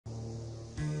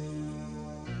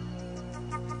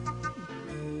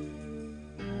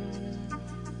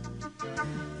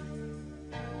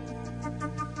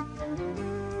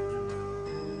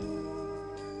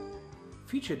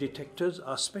Feature detectors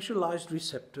are specialized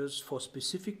receptors for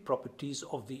specific properties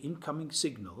of the incoming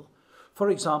signal, for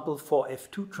example for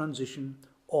F2 transition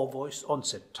or voice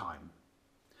onset time.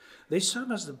 They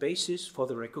serve as the basis for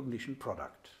the recognition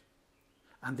product.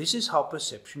 And this is how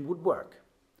perception would work.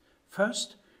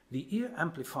 First, the ear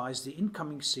amplifies the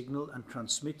incoming signal and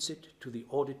transmits it to the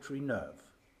auditory nerve.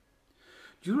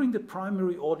 During the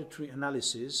primary auditory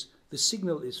analysis, the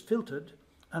signal is filtered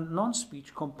and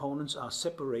non-speech components are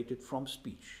separated from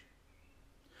speech.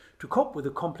 To cope with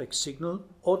a complex signal,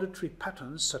 auditory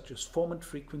patterns such as form and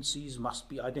frequencies must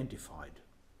be identified.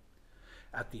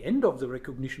 At the end of the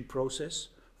recognition process,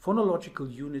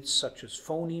 phonological units such as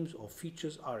phonemes or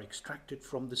features are extracted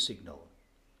from the signal.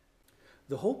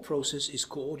 The whole process is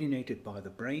coordinated by the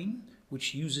brain,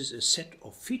 which uses a set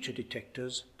of feature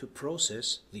detectors to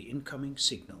process the incoming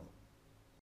signal.